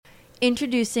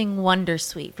Introducing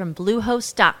Wondersuite from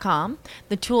Bluehost.com,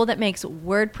 the tool that makes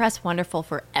WordPress wonderful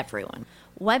for everyone.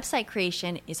 Website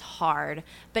creation is hard,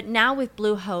 but now with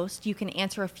Bluehost, you can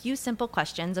answer a few simple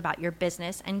questions about your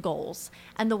business and goals,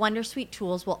 and the Wondersuite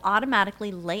tools will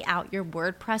automatically lay out your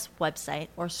WordPress website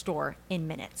or store in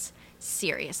minutes.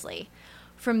 Seriously.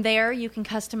 From there, you can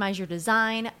customize your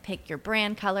design, pick your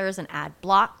brand colors, and add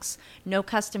blocks. No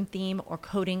custom theme or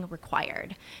coding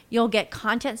required. You'll get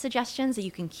content suggestions that you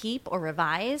can keep or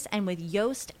revise, and with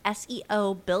Yoast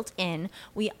SEO built in,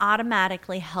 we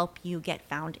automatically help you get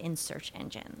found in search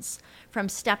engines. From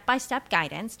step-by-step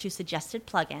guidance to suggested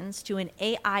plugins to an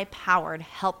AI-powered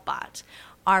help bot,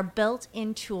 our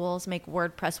built-in tools make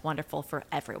WordPress wonderful for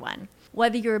everyone.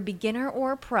 Whether you're a beginner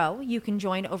or a pro, you can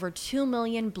join over 2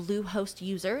 million Bluehost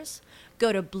users.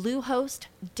 Go to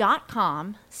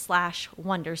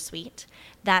bluehost.com/wondersuite.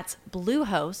 That's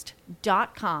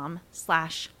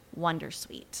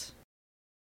bluehost.com/wondersuite.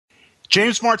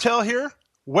 James Martell here.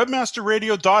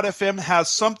 Webmasterradio.fm has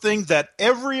something that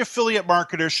every affiliate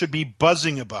marketer should be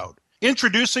buzzing about.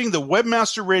 Introducing the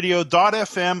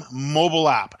Webmasterradio.fm mobile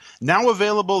app, now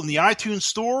available in the iTunes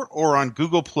Store or on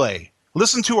Google Play.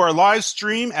 Listen to our live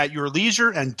stream at your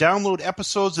leisure and download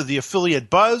episodes of the Affiliate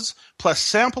Buzz, plus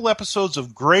sample episodes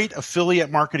of great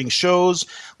affiliate marketing shows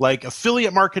like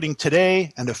Affiliate Marketing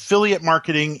Today and Affiliate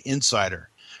Marketing Insider.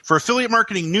 For affiliate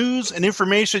marketing news and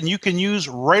information you can use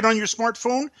right on your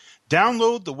smartphone,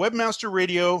 download the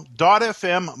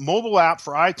Webmasterradio.fm mobile app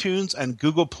for iTunes and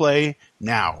Google Play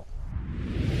now.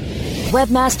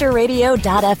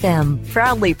 Webmasterradio.fm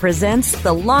proudly presents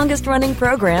the longest-running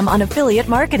program on affiliate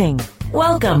marketing.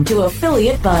 Welcome to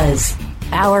Affiliate Buzz.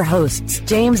 Our hosts,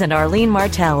 James and Arlene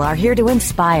Martell, are here to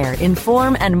inspire,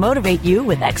 inform, and motivate you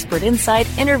with expert insight,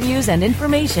 interviews, and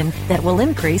information that will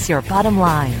increase your bottom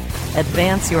line.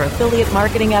 Advance your affiliate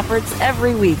marketing efforts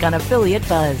every week on Affiliate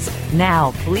Buzz.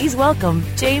 Now, please welcome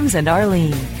James and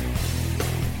Arlene.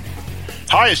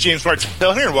 Hi, it's James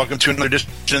Martell here, and welcome to another edition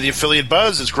of the Affiliate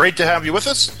Buzz. It's great to have you with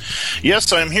us.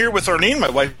 Yes, I'm here with Arlene, my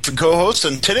wife and co-host,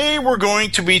 and today we're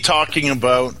going to be talking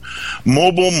about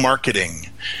mobile marketing.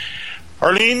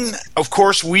 Arlene, of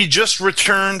course, we just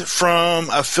returned from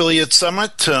Affiliate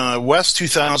Summit West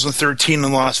 2013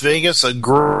 in Las Vegas, a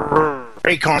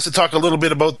great conference. To talk a little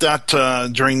bit about that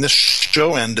during this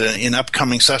show and in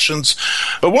upcoming sessions.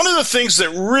 But one of the things that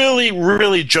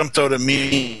really jumped out at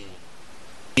me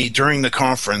during the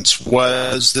conference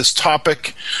was this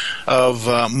topic of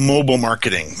mobile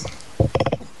marketing.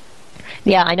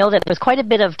 Yeah, I know that there was quite a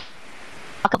bit of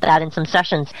talk about that in some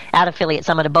sessions at Affiliate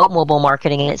Summit about mobile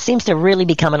marketing, and it seems to really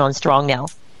be coming on strong now.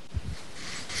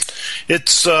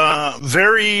 It's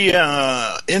very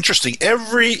interesting.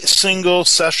 Every single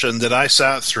session that I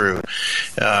sat through,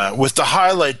 with the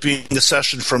highlight being the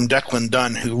session from Declan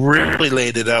Dunn, who really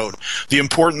laid it out, the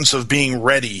importance of being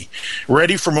ready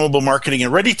for mobile marketing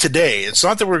and ready today. It's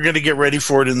not that we're going to get ready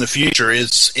for it in the future.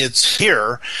 It's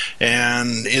here,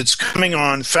 and it's coming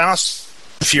on fast,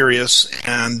 furious,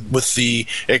 and with the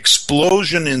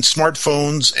explosion in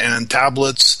smartphones and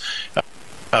tablets,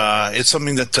 it's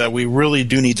something that we really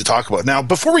do need to talk about. Now,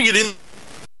 before we get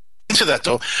into that,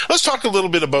 though, let's talk a little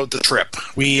bit about the trip.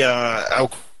 We, of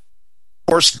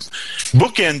course,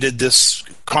 bookended this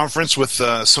conference with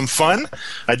some fun.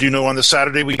 I do know on the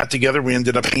Saturday we got together, we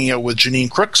ended up hanging out with Janine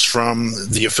Crooks from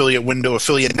the Affiliate Window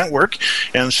Affiliate Network,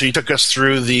 and she took us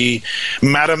through the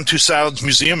Madame Tussauds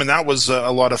Museum, and that was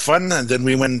a lot of fun. And then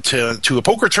we went to a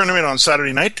poker tournament on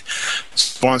Saturday night,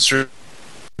 sponsored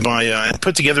by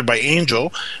put together by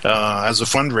Angel as a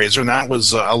fundraiser, and that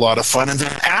was a lot of fun. And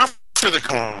then after the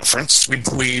conference,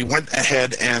 we went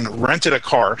ahead and rented a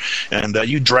car, and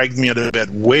you dragged me out of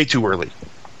bed way too early.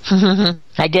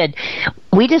 I did.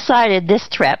 We decided this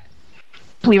trip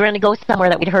we were going to go somewhere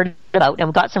that we'd heard about, and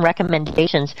we got some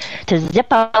recommendations to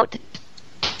zip out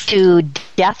to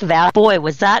Death Valley. Boy,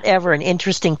 was that ever an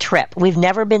interesting trip. We've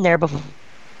never been there before.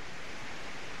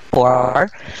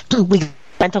 We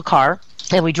rented a car,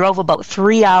 and we drove about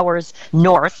 3 hours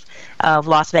north of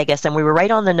Las Vegas, and we were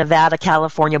right on the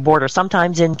Nevada-California border,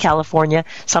 sometimes in California,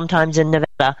 sometimes in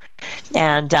Nevada,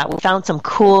 and we found some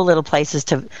cool little places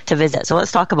to visit. So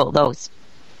let's talk about those.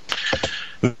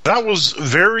 That was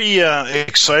very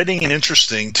exciting and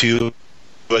interesting to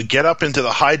get up into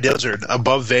the high desert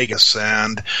above Vegas,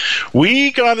 and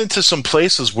we got into some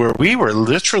places where we were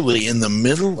literally in the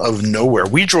middle of nowhere.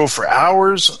 We drove for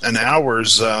hours and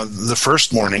hours the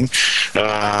first morning,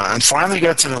 and finally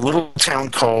got to a little town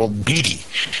called Beatty,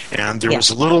 and there was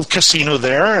a little casino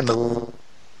there and a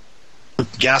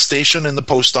gas station and the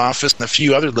post office and a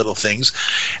few other little things.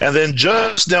 And then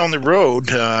just down the road,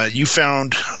 you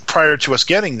found, prior to us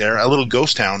getting there, a little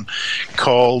ghost town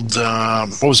called,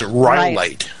 what was it,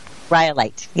 Rhyolite.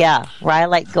 Rhyolite, yeah.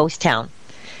 Rhyolite Ghost Town.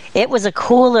 It was a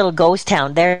cool little ghost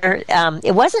town. There,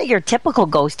 it wasn't your typical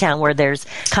ghost town where there's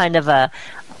kind of a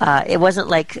it wasn't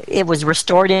like it was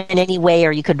restored in any way,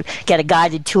 or you could get a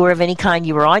guided tour of any kind.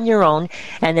 You were on your own,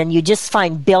 and then you just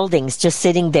find buildings just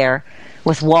sitting there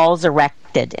with walls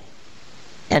erected,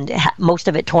 and most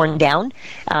of it torn down.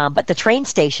 But the train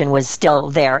station was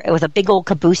still there. It was a big old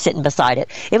caboose sitting beside it.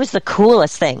 It was the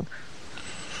coolest thing.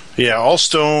 Yeah, all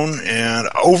stone and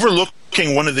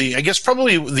overlooking one of the, I guess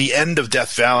probably the end of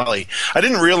Death Valley. I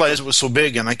didn't realize it was so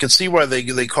big, and I can see why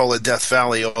they call it Death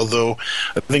Valley, although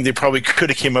I think they probably could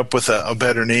have came up with a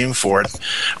better name for it.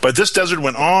 But this desert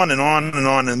went on and on and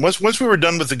on, and once we were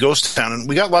done with the ghost town, and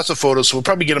we got lots of photos, so we'll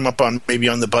probably get them up on maybe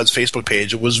on the Buzz Facebook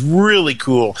page. It was really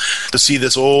cool to see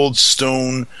this old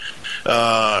stone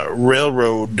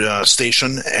railroad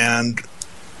station, and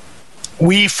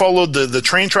we followed the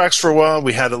train tracks for a while.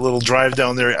 We had a little drive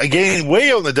down there. Again,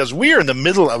 way out in the desert. We are in the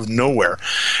middle of nowhere.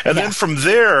 And then from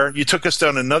there, you took us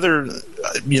down another,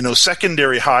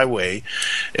 secondary highway,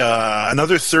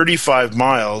 another 35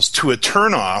 miles to a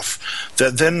turnoff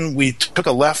that then we took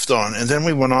a left on. And then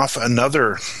we went off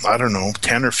another,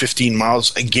 10 or 15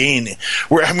 miles again.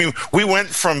 We went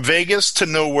from Vegas to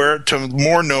nowhere to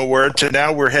more nowhere to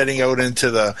now we're heading out into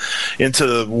the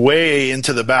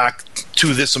back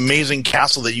to this amazing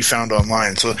castle that you found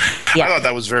online. So I thought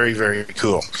that was very, very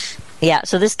cool. Yeah,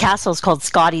 so this castle is called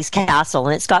Scotty's Castle,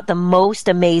 and it's got the most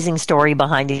amazing story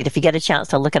behind it. If you get a chance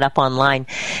to look it up online,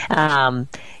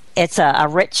 it's a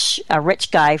rich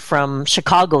guy from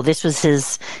Chicago. This was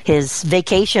his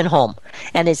vacation home,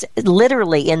 and it's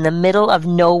literally in the middle of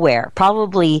nowhere,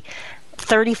 probably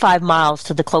 35 miles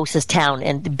to the closest town,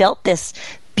 and built this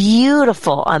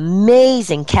beautiful,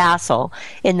 amazing castle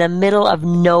in the middle of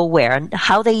nowhere. And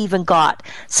how they even got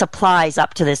supplies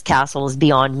up to this castle is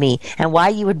beyond me. And why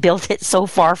you would build it so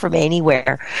far from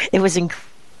anywhere. It was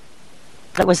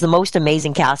the most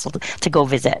amazing castle to go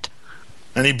visit.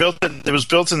 And he built it. It was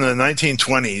built in the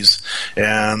 1920s,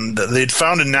 and they'd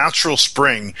found a natural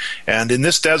spring. And in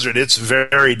this desert, it's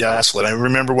very desolate. I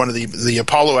remember one of the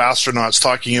Apollo astronauts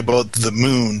talking about the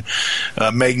moon,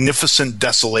 magnificent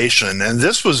desolation. And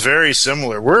this was very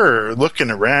similar. We're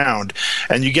looking around,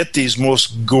 and you get these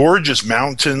most gorgeous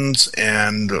mountains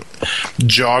and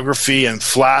geography and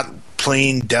flat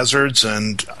plain deserts,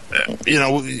 and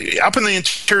up in the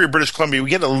interior of British Columbia,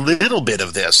 we get a little bit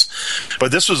of this,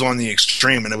 but this was on the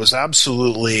extreme, and it was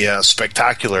absolutely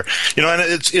spectacular. And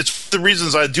it's the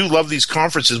reasons I do love these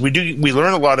conferences. We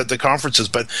learn a lot at the conferences,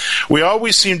 but we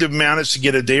always seem to manage to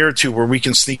get a day or two where we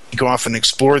can sneak off and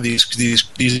explore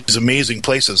these amazing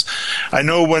places. I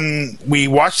know when we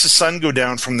watched the sun go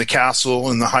down from the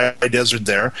castle in the high desert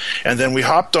there, and then we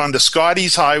hopped onto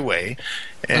Scotty's Highway.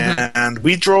 And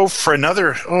we drove for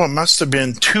another, it must have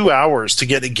been 2 hours to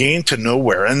get again to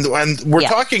nowhere. And we're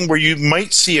talking where you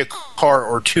might see a car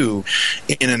or two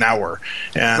in an hour.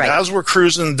 And as we're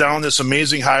cruising down this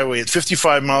amazing highway at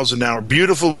 55 miles an hour,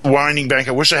 beautiful winding bank.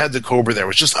 I wish I had the Cobra there. It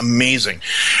was just amazing.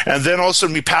 And then all of a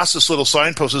sudden we pass this little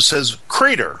signpost that says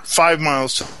Crater, 5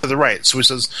 miles to the right. So he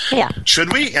says,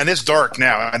 should we? And it's dark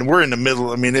now. And we're in the middle.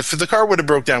 I mean, if the car would have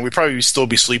broke down, we'd probably still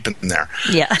be sleeping there.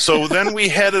 Yeah. So then we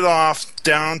headed off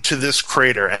down to this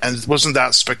crater, and wasn't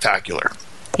that spectacular?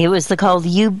 It was called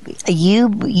UBBB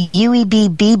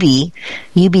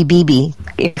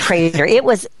crater. It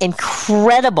was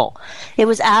incredible. It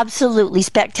was absolutely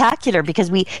spectacular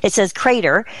because it says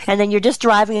crater, and then you're just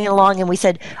driving along, and we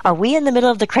said, are we in the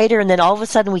middle of the crater? And then all of a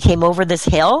sudden we came over this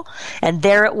hill, and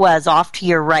there it was off to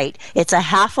your right. It's a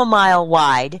half a mile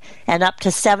wide and up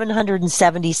to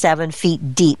 777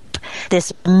 feet deep.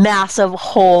 This massive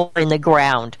hole in the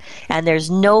ground, and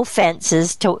there's no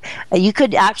fences. You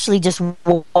could actually just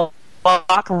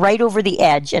walk right over the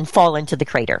edge and fall into the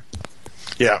crater.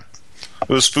 Yeah. It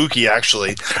was spooky,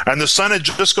 actually. And the sun had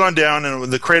just gone down,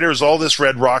 and the crater is all this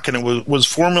red rock, and it was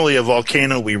formerly a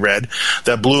volcano, we read,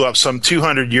 that blew up some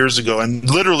 200 years ago and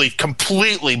literally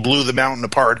completely blew the mountain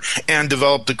apart and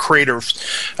developed a crater,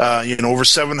 over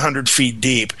 700 feet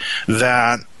deep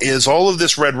that is all of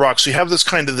this red rock. So you have this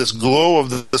glow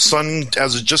of the sun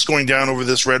as it's just going down over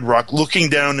this red rock, looking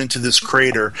down into this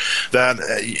crater that,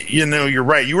 you're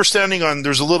right. You were standing on,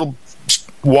 there's a little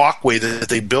walkway that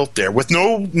they built there with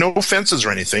no fences or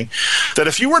anything, that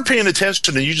if you weren't paying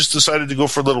attention and you just decided to go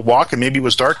for a little walk and maybe it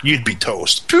was dark, you'd be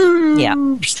toast. Yeah.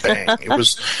 It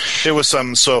It was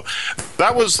some. So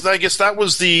that was, I guess, that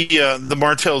was the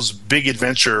Martell's big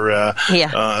adventure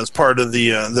as part of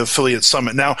the affiliate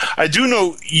summit. Now, I do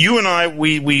know you and I,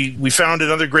 we found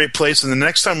another great place, and the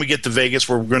next time we get to Vegas,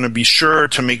 we're going to be sure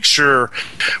to make sure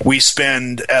we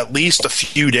spend at least a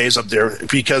few days up there,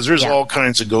 because there's all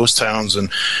kinds of ghost towns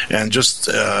and just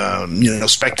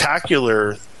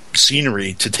spectacular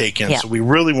scenery to take in. So we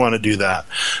really want to do that.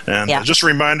 And just a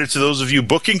reminder to those of you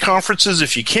booking conferences,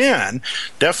 if you can,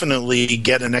 definitely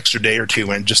get an extra day or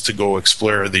two in just to go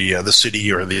explore the city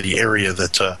or the area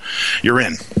that you're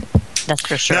in. That's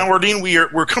for sure. Now, Arlene,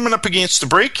 we're coming up against the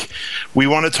break. We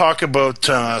want to talk about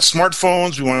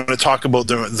smartphones. We want to talk about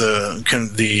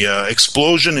the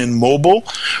explosion in mobile.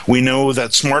 We know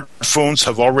that smartphones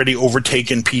have already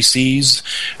overtaken PCs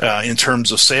in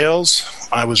terms of sales.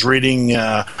 I was reading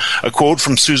a quote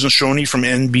from Susan Shoney from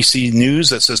NBC News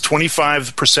that says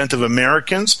 25% of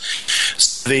Americans,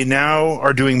 they now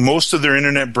are doing most of their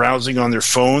internet browsing on their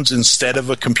phones instead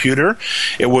of a computer.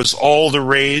 It was all the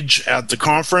rage at the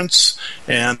conference.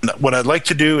 And what I'd like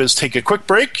to do is take a quick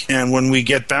break, and when we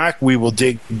get back, we will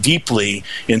dig deeply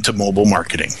into mobile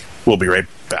marketing. We'll be right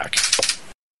back.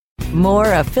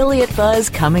 More Affiliate Buzz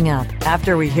coming up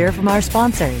after we hear from our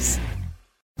sponsors.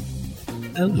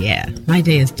 Oh yeah, my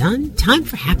day is done. Time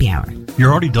for happy hour.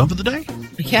 You're already done for the day?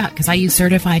 Yeah, because I use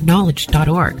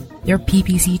CertifiedKnowledge.org. Their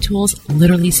PPC tools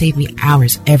literally save me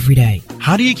hours every day.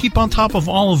 How do you keep on top of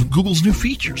all of Google's new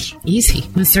features? Easy.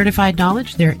 With Certified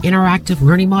Knowledge, their interactive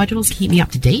learning modules keep me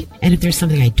up to date. And if there's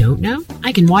something I don't know,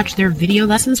 I can watch their video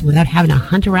lessons without having to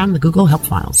hunt around the Google Help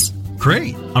files.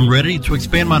 Great. I'm ready to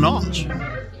expand my knowledge.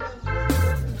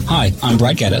 Hi, I'm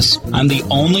Brad Geddes. I'm the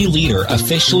only leader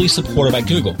officially supported by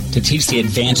Google to teach the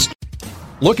advanced.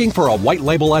 Looking for a white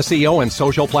label SEO and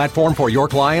social platform for your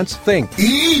clients? Think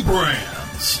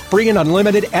eBrands. Free and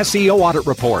unlimited SEO audit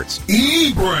reports.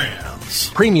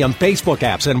 eBrands. Premium Facebook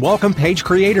apps and welcome page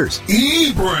creators.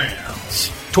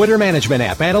 eBrands. Twitter management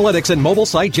app, analytics, and mobile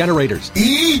site generators.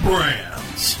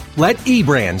 eBrands. Let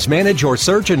eBrands manage your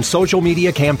search and social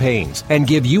media campaigns and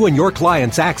give you and your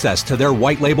clients access to their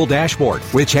white label dashboard,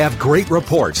 which have great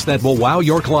reports that will wow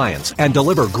your clients and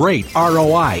deliver great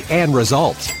ROI and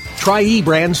results. Try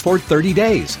eBrands for 30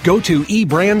 days. Go to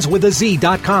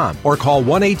eBrandsWithAZ.com or call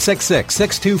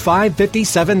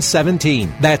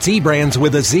 1-866-625-5717. That's eBrands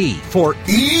with a Z for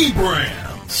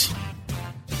eBrands.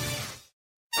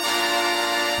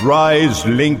 Rise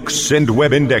links and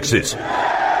web indexes.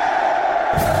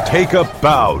 Take a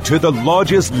bow to the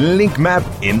largest link map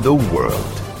in the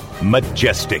world.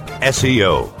 Majestic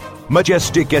SEO.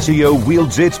 Majestic SEO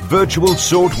wields its virtual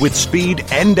sword with speed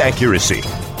and accuracy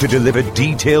to deliver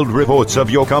detailed reports of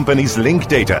your company's link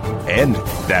data and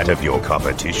that of your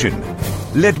competition.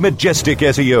 Let Majestic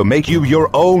SEO make you your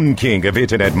own king of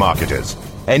internet marketers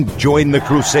and join the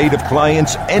crusade of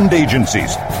clients and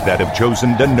agencies that have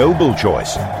chosen the noble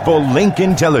choice for link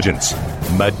intelligence.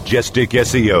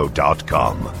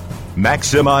 MajesticSEO.com.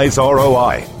 Maximize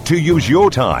ROI to use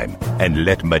your time and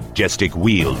let Majestic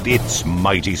wield its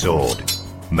mighty sword.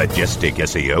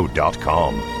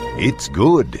 MajesticSEO.com. It's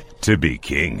good to be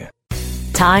king.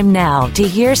 Time now to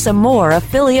hear some more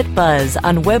Affiliate Buzz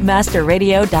on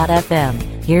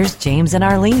WebmasterRadio.fm. Here's James and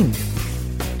Arlene.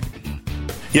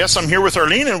 Yes, I'm here with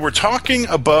Arlene, and we're talking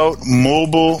about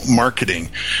mobile marketing.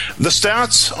 The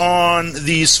stats on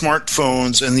these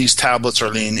smartphones and these tablets,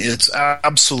 Arlene, it's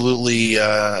absolutely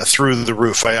through the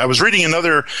roof. I was reading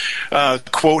another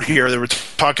quote here. They were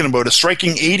talking about a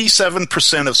striking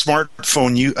 87% of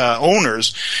smartphone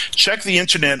owners check the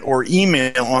internet or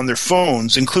email on their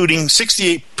phones, including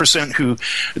 68% who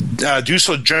do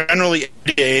so generally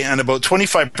every day, and about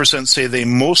 25% say they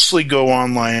mostly go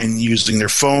online using their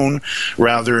phone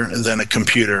rather than a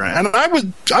computer. And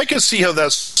I can see how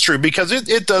that's true, because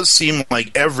it does seem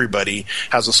like everybody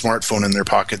has a smartphone in their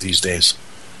pocket these days.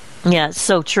 Yeah, it's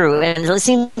so true. And it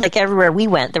seemed like everywhere we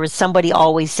went, there was somebody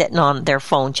always sitting on their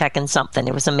phone checking something.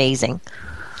 It was amazing.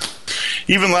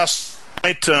 Even last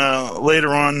night, later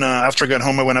on, after I got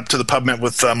home, I went up to the PubMed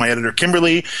with my editor,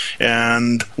 Kimberly,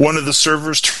 and one of the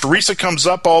servers, Teresa, comes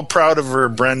up all proud of her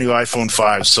brand new iPhone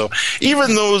 5. So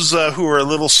even those who are a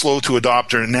little slow to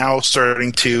adopt are now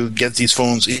starting to get these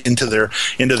phones into their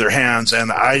hands.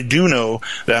 And I do know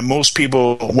that most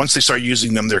people, once they start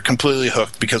using them, they're completely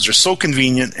hooked, because they're so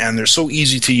convenient and they're so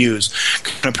easy to use,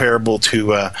 comparable to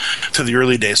the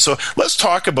early days. So let's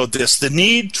talk about this, the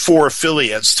need for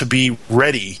affiliates to be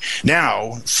ready now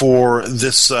for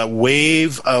this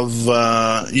wave of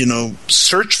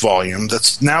search volume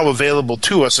that's now available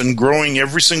to us and growing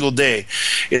every single day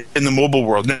in the mobile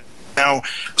world. Now,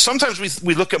 sometimes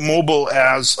we look at mobile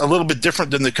as a little bit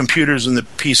different than the computers and the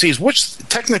PCs, which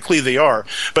technically they are.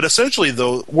 But essentially,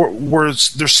 though,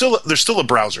 they're still a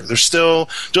browser. They're still,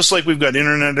 just like we've got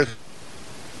Internet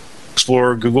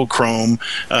Explorer, Google Chrome,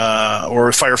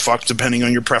 or Firefox, depending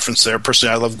on your preference there.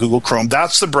 Personally, I love Google Chrome.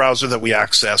 That's the browser that we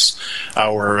access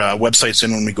our websites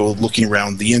in when we go looking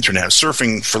around the internet,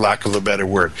 surfing, for lack of a better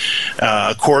word.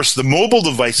 Of course, the mobile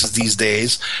devices these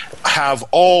days have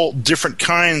all different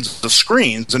kinds of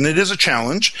screens, and it is a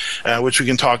challenge, which we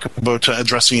can talk about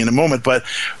addressing in a moment. But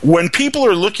when people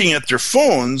are looking at their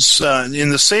phones, in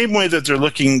the same way that they're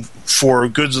looking for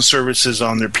goods and services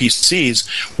on their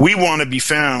PCs, we want to be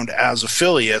found as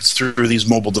affiliates through these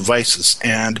mobile devices.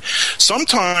 And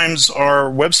sometimes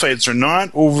our websites are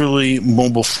not overly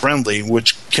mobile friendly,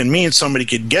 which can mean somebody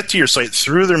could get to your site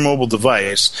through their mobile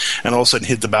device and all of a sudden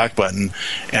hit the back button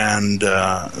and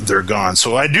they're gone.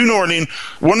 So I do know, Arlene,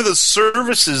 one of the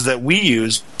services that we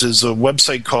use is a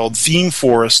website called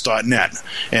themeforest.net.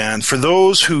 And for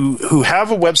those who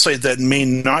have a website that may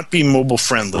not be mobile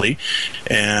friendly,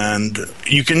 and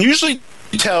you can usually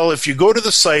tell if you go to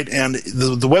the site and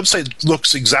the website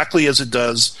looks exactly as it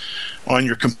does on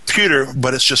your computer,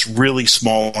 but it's just really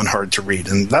small and hard to read.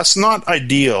 And that's not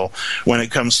ideal when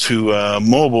it comes to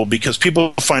mobile, because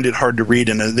people find it hard to read,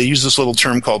 and they use this little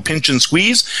term called pinch and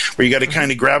squeeze, where you got to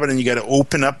kind of grab it and you got to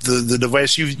open up the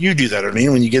device. You do that, I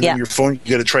mean, when you get on your phone,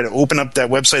 you got to try to open up that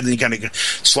website and you kind of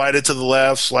slide it to the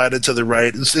left, slide it to the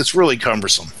right. It's really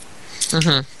cumbersome.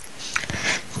 Mm-hmm.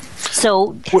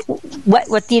 So, what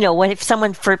if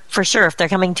someone, for sure, if they're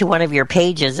coming to one of your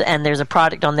pages and there's a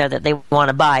product on there that they want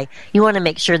to buy, you want to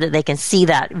make sure that they can see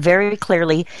that very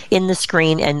clearly in the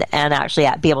screen and actually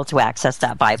be able to access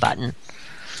that buy button.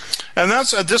 And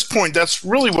that's, at this point, that's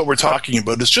really what we're talking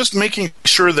about. It's just making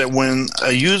sure that when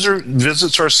a user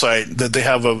visits our site, that they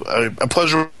have a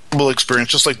pleasurable experience,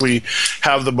 just like we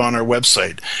have them on our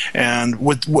website. And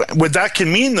what that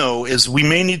can mean, though, is we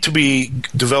may need to be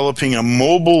developing a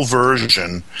mobile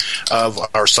version of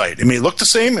our site. It may look the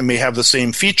same, it may have the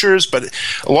same features, but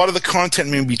a lot of the content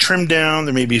may be trimmed down,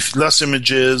 there may be less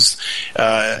images.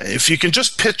 If you can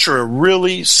just picture a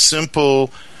really simple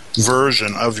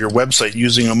version of your website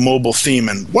using a mobile theme.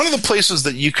 And one of the places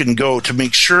that you can go to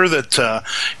make sure that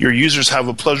your users have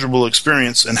a pleasurable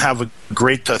experience and have a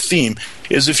great theme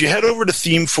is if you head over to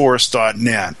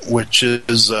themeforest.net, which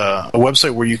is a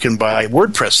website where you can buy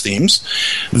WordPress themes.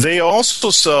 They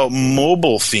also sell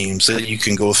mobile themes that you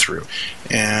can go through.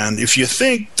 And if you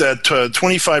think that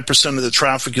 25% of the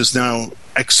traffic is now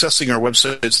accessing our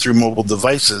websites through mobile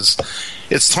devices,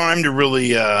 it's time to really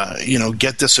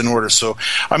get this in order. So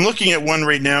I'm looking at one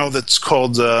right now that's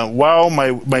called Wow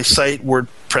My Site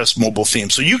WordPress Mobile Theme.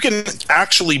 So you can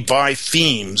actually buy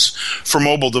themes for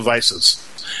mobile devices.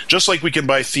 Just like we can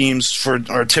buy themes for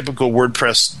our typical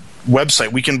WordPress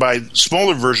website, we can buy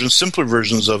smaller versions, simpler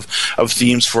versions of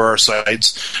themes for our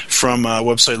sites from a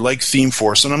website like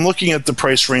ThemeForest. And I'm looking at the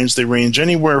price range. They range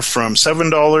anywhere from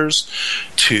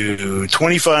 $7 to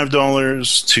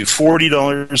 $25 to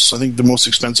 $40. I think the most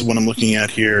expensive one I'm looking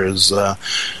at here is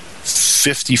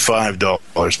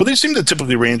 $55, but they seem to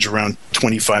typically range around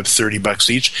 $25-$30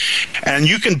 each. And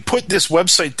you can put this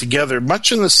website together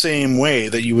much in the same way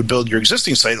that you would build your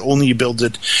existing site, only you build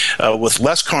it with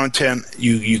less content.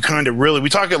 You kind of really, we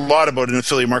talk a lot about in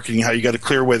affiliate marketing how you got to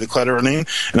clear away the cluttering and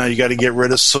how you got to get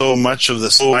rid of so much of the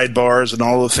sidebars and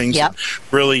all the things that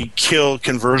really kill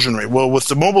conversion rate. Well, with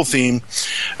the mobile theme,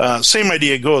 same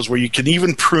idea goes, where you can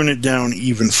even prune it down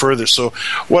even further. So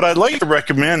what I'd like to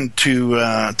recommend to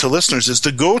listeners is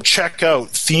to go check out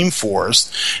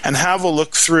ThemeForest and have a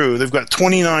look through. They've got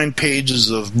 29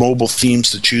 pages of mobile themes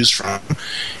to choose from.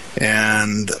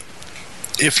 And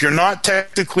if you're not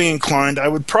technically inclined, I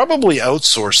would probably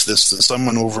outsource this to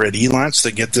someone over at Elance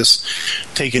to get this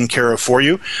taken care of for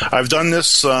you. I've done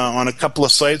this on a couple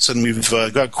of sites, and we've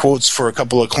got quotes for a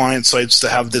couple of client sites to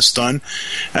have this done.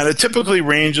 And it typically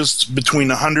ranges between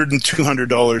 $100 and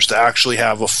 $200 to actually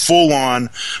have a full-on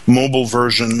mobile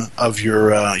version of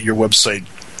your website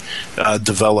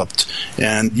developed.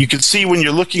 And you can see when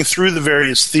you're looking through the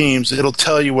various themes, it'll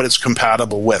tell you what it's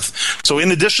compatible with. So in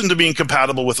addition to being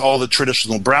compatible with all the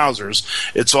traditional browsers,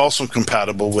 it's also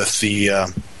compatible with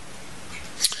the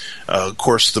of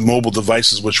course, the mobile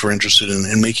devices, which we're interested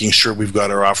in making sure we've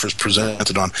got our offers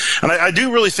presented on. And I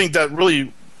do really think that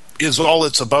really is all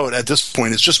it's about at this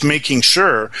point. It's just making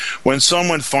sure when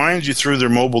someone finds you through their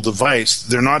mobile device,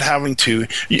 they're not having to,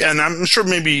 and I'm sure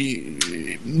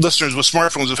maybe listeners with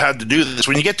smartphones have had to do this.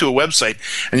 When you get to a website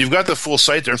and you've got the full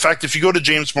site there, in fact, if you go to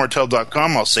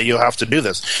jamesmartell.com, I'll say you'll have to do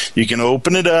this. You can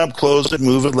open it up, close it,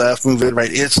 move it left, move it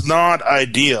right. It's not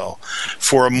ideal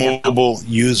for a mobile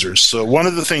user. So one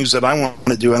of the things that I want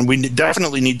to do, and we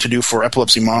definitely need to do for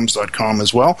epilepsymoms.com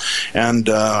as well, and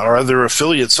our other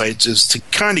affiliate sites, is to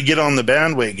kind of get on the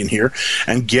bandwagon here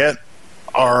and get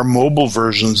our mobile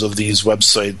versions of these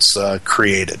websites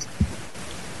created.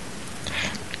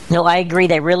 No, I agree.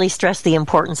 They really stress the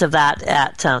importance of that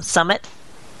at Summit,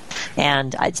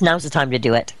 and now's the time to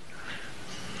do it.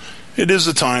 It is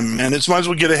the time, and it's might as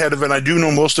well get ahead of it. I do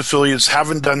know most affiliates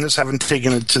haven't done this, haven't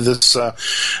taken it to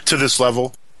this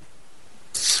level.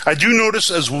 I do notice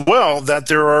as well that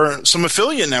there are some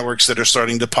affiliate networks that are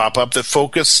starting to pop up that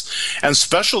focus and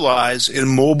specialize in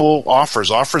mobile offers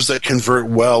that convert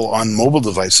well on mobile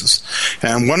devices.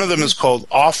 And one of them is called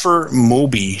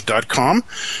offermobi.com,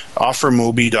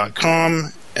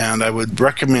 and I would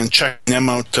recommend checking them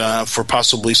out for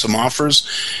possibly some offers.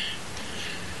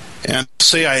 And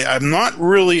say I'm not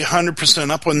really 100%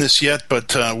 up on this yet,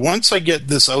 but once I get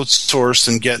this outsourced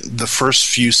and get the first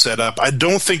few set up, I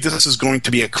don't think this is going to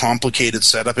be a complicated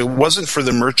setup. It wasn't for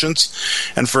the merchants,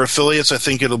 and for affiliates, I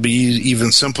think it'll be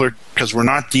even simpler because we're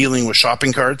not dealing with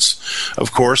shopping carts,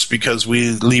 of course, because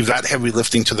we leave that heavy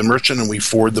lifting to the merchant and we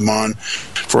forward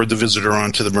the visitor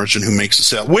on to the merchant who makes the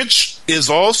sale, which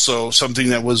is also something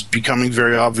that was becoming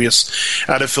very obvious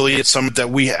at Affiliate Summit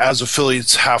that we as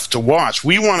affiliates have to watch.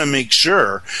 We want to make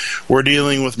sure we're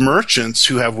dealing with merchants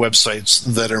who have websites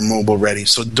that are mobile ready.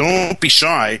 So don't be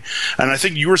shy. And I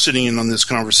think you were sitting in on this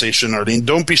conversation, Arlene.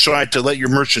 Don't be shy to let your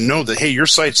merchant know that, hey, your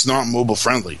site's not mobile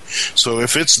friendly. So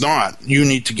if it's not, you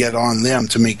need to get on them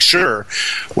to make sure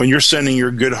when you're sending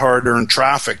your good hard-earned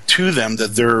traffic to them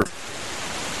that they're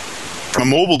from a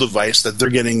mobile device, that they're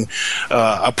getting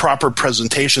a proper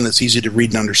presentation that's easy to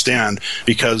read and understand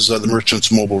because the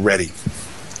merchant's mobile ready.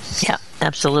 Yeah,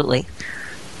 absolutely.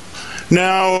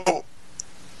 Now,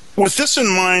 with this in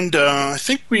mind, I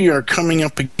think we are coming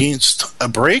up against a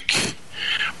break.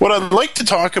 What I'd like to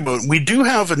talk about, we do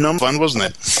have a number of fun, wasn't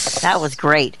it? That was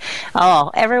great.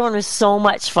 Oh, everyone was so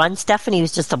much fun. Stephanie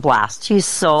was just a blast. She's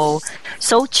so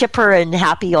chipper and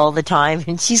happy all the time,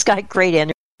 and she's got great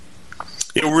energy.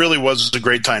 It really was a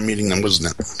great time meeting them,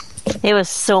 wasn't it? It was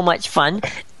so much fun.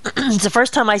 It's the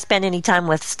first time I spent any time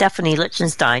with Stephanie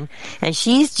Lichtenstein, and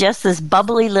she's just this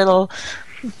bubbly little,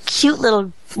 cute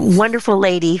little, wonderful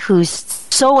lady who's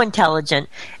so intelligent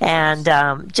and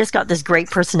just got this great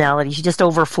personality. She just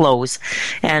overflows,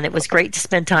 and it was great to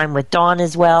spend time with Dawn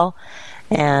as well.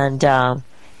 And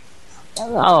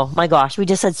oh my gosh, we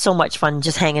just had so much fun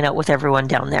just hanging out with everyone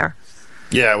down there.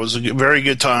 Yeah, it was a very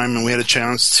good time, and we had a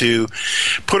chance to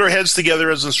put our heads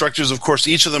together as instructors. Of course,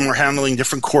 each of them were handling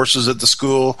different courses at the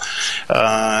school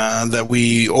that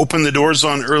we opened the doors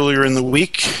on earlier in the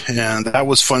week, and that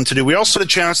was fun to do. We also had a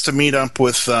chance to meet up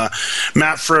with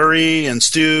Matt Frary and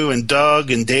Stu and Doug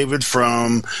and David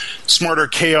from Smarter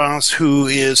Chaos, who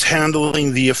is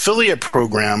handling the affiliate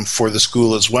program for the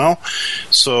school as well.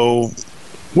 So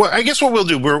well, I guess what we'll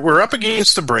do, we're up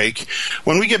against the break.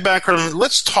 When we get back,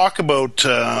 let's talk about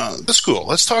the school.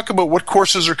 Let's talk about what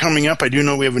courses are coming up. I do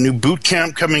know we have a new boot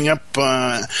camp coming up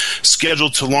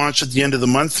scheduled to launch at the end of the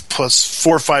month, plus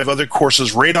 4 or 5 other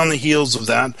courses right on the heels of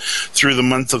that through the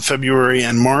month of February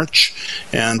and March.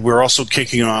 And we're also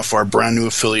kicking off our brand new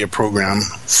affiliate program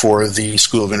for the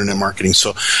School of Internet Marketing.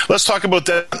 So let's talk about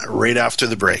that right after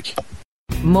the break.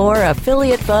 More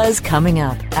Affiliate Buzz coming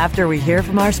up after we hear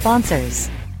from our sponsors.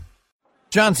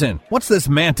 Johnson, what's this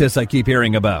Mantis I keep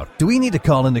hearing about? Do we need to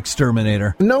call an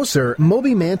exterminator? No, sir.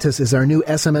 Mobi Mantis is our new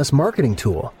SMS marketing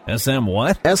tool. SM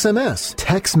what? SMS,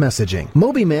 text messaging.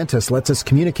 Mobi Mantis lets us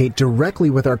communicate directly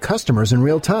with our customers in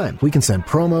real time. We can send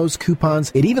promos,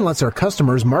 coupons. It even lets our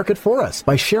customers market for us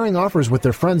by sharing offers with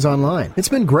their friends online. It's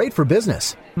been great for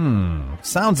business.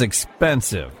 Sounds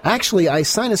expensive. Actually, I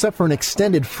signed us up for an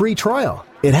extended free trial.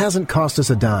 It hasn't cost us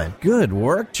a dime. Good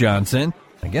work, Johnson.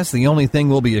 I guess the only thing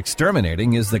we'll be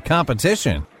exterminating is the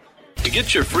competition. To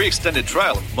get your free extended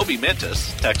trial of Mobi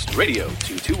Mantis, text radio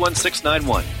to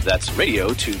 21691. That's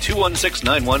radio to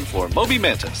 21691 for Mobi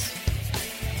Mantis.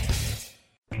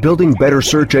 Building better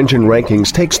search engine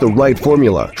rankings takes the right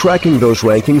formula. Tracking those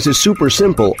rankings is super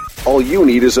simple. All you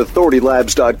need is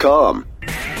AuthorityLabs.com.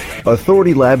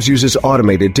 Authority Labs uses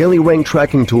automated daily rank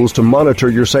tracking tools to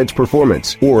monitor your site's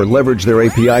performance, or leverage their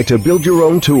API to build your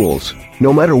own tools.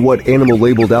 No matter what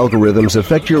animal-labeled algorithms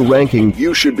affect your ranking,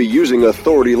 you should be using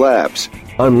Authority Labs.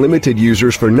 Unlimited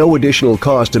users for no additional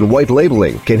cost and white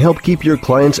labeling can help keep your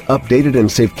clients updated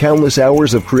and save countless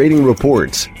hours of creating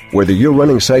reports. Whether you're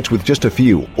running sites with just a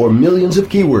few or millions of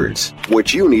keywords,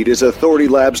 what you need is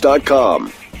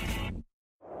authoritylabs.com.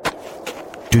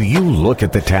 Do you look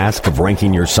at the task of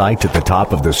ranking your site at the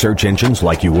top of the search engines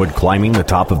like you would climbing the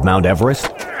top of Mount Everest?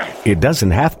 It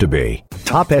doesn't have to be.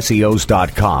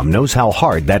 TopSEOs.com knows how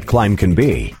hard that climb can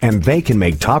be, and they can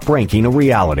make top ranking a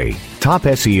reality. Top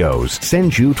SEOs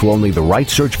sends you to only the right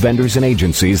search vendors and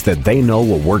agencies that they know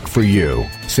will work for you.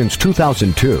 Since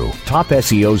 2002,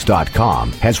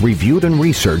 TopSEOs.com has reviewed and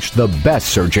researched the best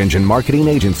search engine marketing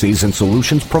agencies and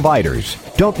solutions providers.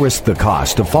 Don't risk the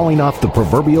cost of falling off the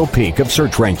proverbial peak of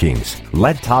search rankings.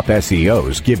 Let Top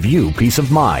SEOs give you peace of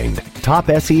mind.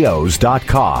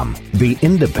 TopSEOs.com, the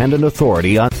independent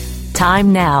authority on...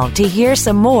 Time now to hear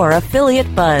some more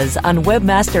affiliate buzz on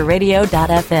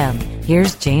webmasterradio.fm.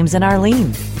 Here's James and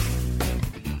Arlene.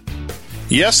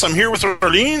 Yes, I'm here with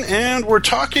Arlene, and we're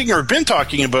talking, or been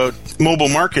talking, about mobile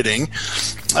marketing.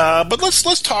 But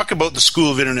let's talk about the School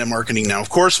of Internet Marketing now. Of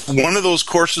course, one of those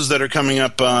courses that are coming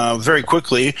up very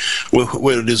quickly,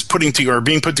 what is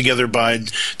being put together by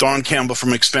Don Campbell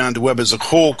from Expand to Web, is a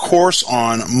whole course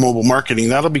on mobile marketing.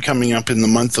 That'll be coming up in the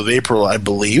month of April, I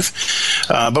believe.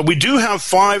 But we do have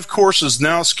 5 courses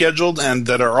now scheduled and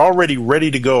that are already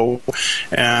ready to go,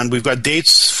 and we've got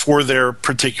dates for their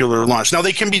particular launch. Now,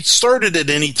 they can be started at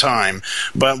any time,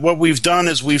 but what we've done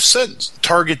is we've set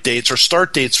target dates or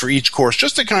start dates for each course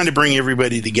just to kind of bring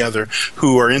everybody together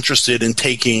who are interested in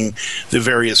taking the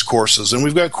various courses. And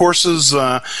we've got courses,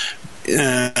 and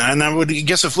I would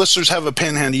guess if listeners have a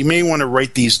pen handy, you may want to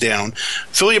write these down.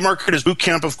 Affiliate Marketers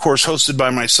Bootcamp, of course, hosted by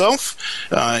myself,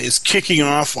 is kicking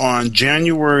off on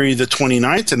January the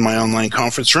 29th in my online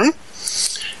conference room.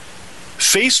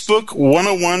 Facebook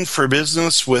 101 for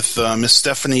Business with Miss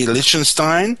Stephanie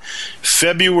Lichtenstein,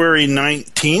 February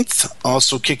 19th,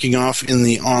 also kicking off in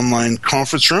the online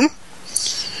conference room.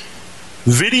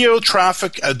 Video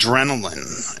Traffic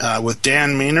Adrenaline with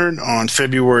Dan Maynard on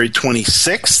February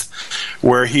 26th,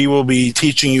 where he will be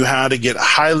teaching you how to get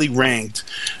highly ranked,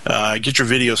 get your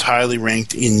videos highly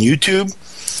ranked in YouTube.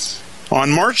 On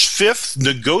March 5th,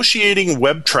 Negotiating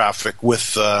Web Traffic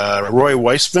with Roy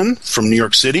Weissman from New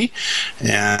York City,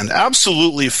 and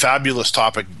absolutely fabulous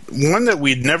topic, one that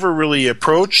we'd never really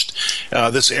approached,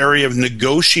 this area of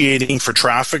negotiating for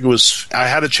traffic. I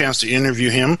had a chance to interview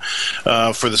him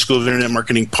for the School of Internet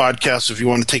Marketing podcast. If you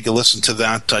want to take a listen to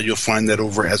that, you'll find that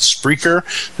over at Spreaker.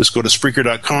 Just go to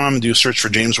Spreaker.com, do a search for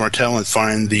James Martell, and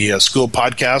find the school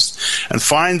podcast, and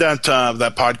find that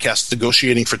podcast,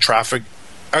 Negotiating for Traffic.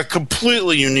 A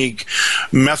completely unique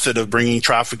method of bringing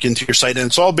traffic into your site, and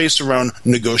it's all based around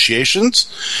negotiations.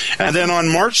 And then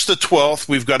on March the 12th,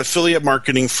 we've got Affiliate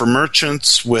Marketing for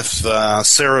Merchants with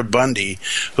Sarah Bundy,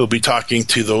 who'll be talking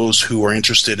to those who are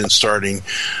interested in starting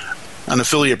an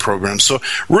affiliate program. So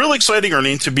really exciting,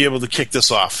 Arlene, to be able to kick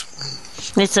this off.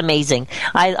 It's amazing.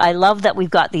 I love that we've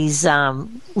got these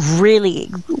really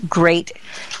great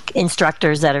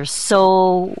instructors that are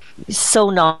so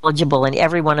knowledgeable in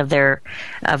every one of their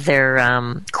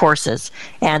courses,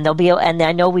 and and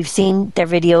I know we've seen their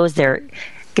videos. They're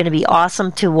going to be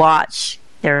awesome to watch.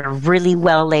 They're really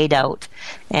well laid out,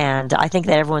 and I think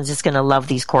that everyone's just going to love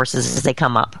these courses as they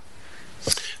come up.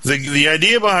 The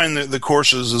idea behind the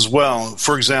courses as well,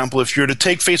 for example, if you were to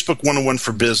take Facebook 101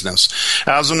 for Business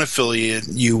as an affiliate,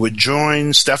 you would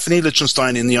join Stephanie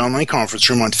Lichtenstein in the online conference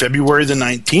room on February the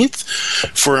 19th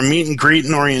for a meet and greet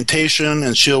and orientation,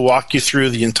 and she'll walk you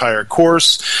through the entire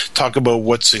course, talk about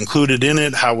what's included in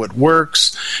it, how it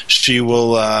works. She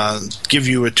will give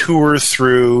you a tour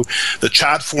through the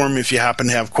chat forum if you happen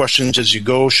to have questions as you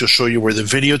go. She'll show you where the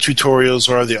video tutorials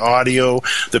are, the audio,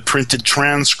 the printed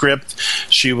transcript.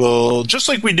 She will, just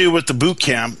like we do with the boot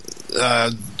camp,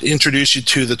 introduce you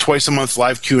to the twice-a-month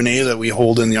live Q&A that we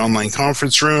hold in the online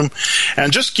conference room,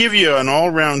 and just give you an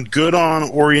all-around good-on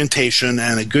orientation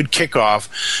and a good kickoff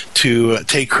to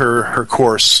take her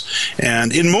course.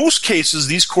 And in most cases,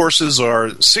 these courses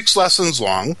are 6 lessons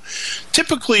long,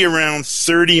 typically around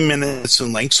 30 minutes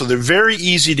in length, so they're very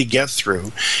easy to get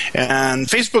through. And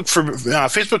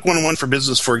Facebook 101 for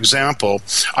Business, for example,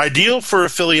 ideal for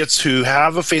affiliates who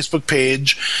have a Facebook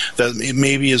page that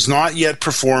maybe is not yet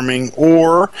performing,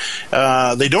 or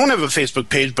they don't have a Facebook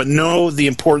page but know the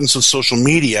importance of social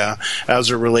media as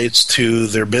it relates to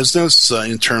their business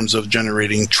in terms of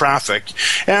generating traffic,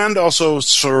 and also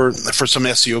for some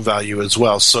SEO value as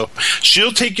well. So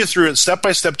she'll take you through it step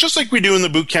by step, just like we do in the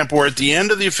bootcamp, where at the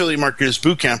end of the Affiliate Marketers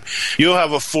Bootcamp, you'll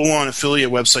have a full-on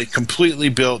affiliate website completely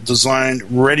built, designed,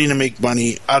 ready to make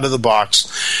money out of the box.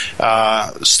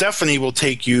 Stephanie will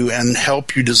take you and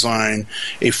help you design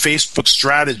a Facebook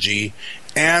strategy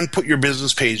and put your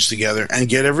business page together and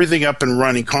get everything up and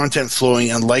running, content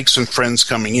flowing, and likes and friends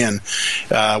coming in,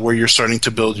 where you're starting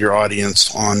to build your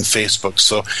audience on Facebook.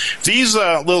 So these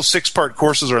little 6-part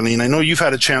courses, Arlene, I know you've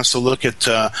had a chance to look at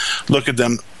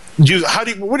them.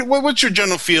 What's your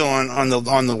general feel on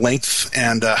the length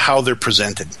and how they're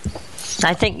presented?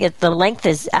 I think the length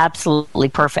is absolutely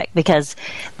perfect because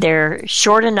they're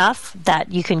short enough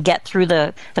that you can get through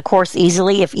the course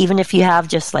easily. Even if you have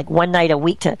just like one night a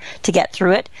week to get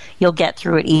through it, you'll get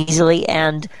through it easily,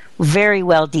 and very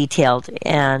well detailed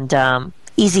and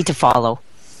easy to follow.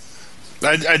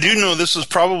 I do know this is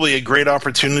probably a great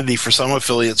opportunity for some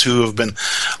affiliates who have been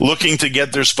looking to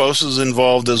get their spouses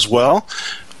involved as well.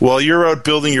 While you're out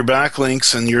building your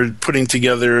backlinks and you're putting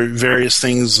together various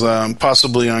things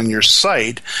possibly on your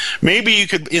site, maybe you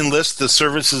could enlist the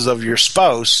services of your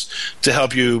spouse to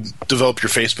help you develop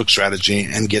your Facebook strategy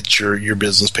and get your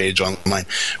business page online.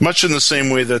 Much in the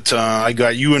same way that I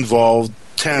got you involved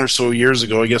 10 or so years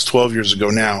ago, I guess 12 years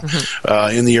ago now,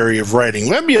 in the area of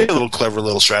writing. That'd be a clever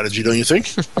little strategy, don't you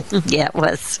think? Yeah, it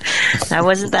was. I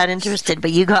wasn't that interested, but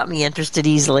you got me interested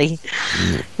easily.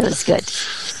 It was good.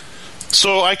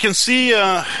 So I can see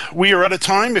we are out of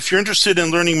time. If you're interested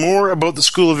in learning more about the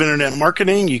School of Internet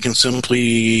Marketing, you can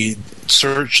simply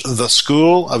search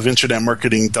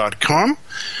theschoolofinternetmarketing.com.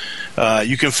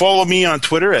 You can follow me on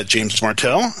Twitter at James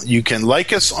Martell. You can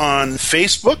like us on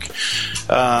Facebook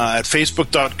at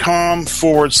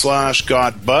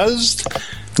facebook.com/GotBuzzed.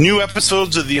 New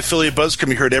episodes of the Affiliate Buzz can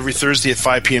be heard every Thursday at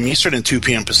 5 p.m. Eastern and 2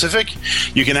 p.m. Pacific.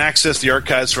 You can access the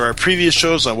archives for our previous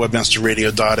shows on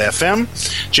webmasterradio.fm,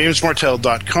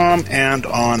 jamesmartell.com, and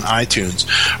on iTunes.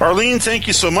 Arlene, thank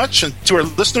you so much. And to our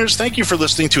listeners, thank you for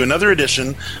listening to another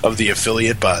edition of the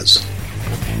Affiliate Buzz.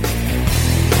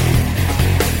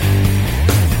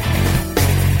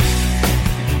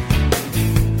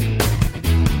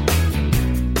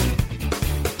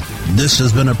 This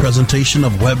has been a presentation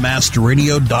of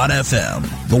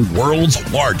webmasterradio.fm, the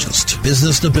world's largest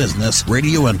business-to-business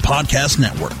radio and podcast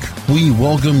network. We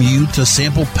welcome you to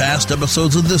sample past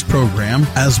episodes of this program,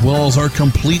 as well as our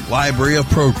complete library of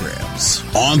programs,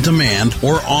 on demand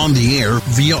or on the air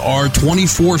via our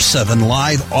 24/7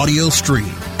 live audio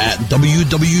stream at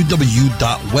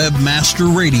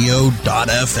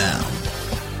www.webmasterradio.fm.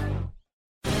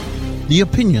 The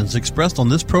opinions expressed on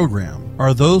this program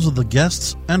are those of the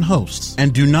guests and hosts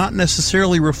and do not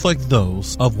necessarily reflect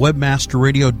those of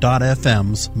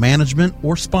webmasterradio.fm's management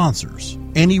or sponsors.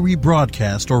 Any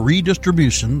rebroadcast or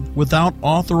redistribution without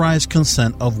authorized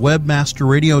consent of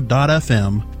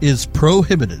webmasterradio.fm is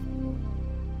prohibited.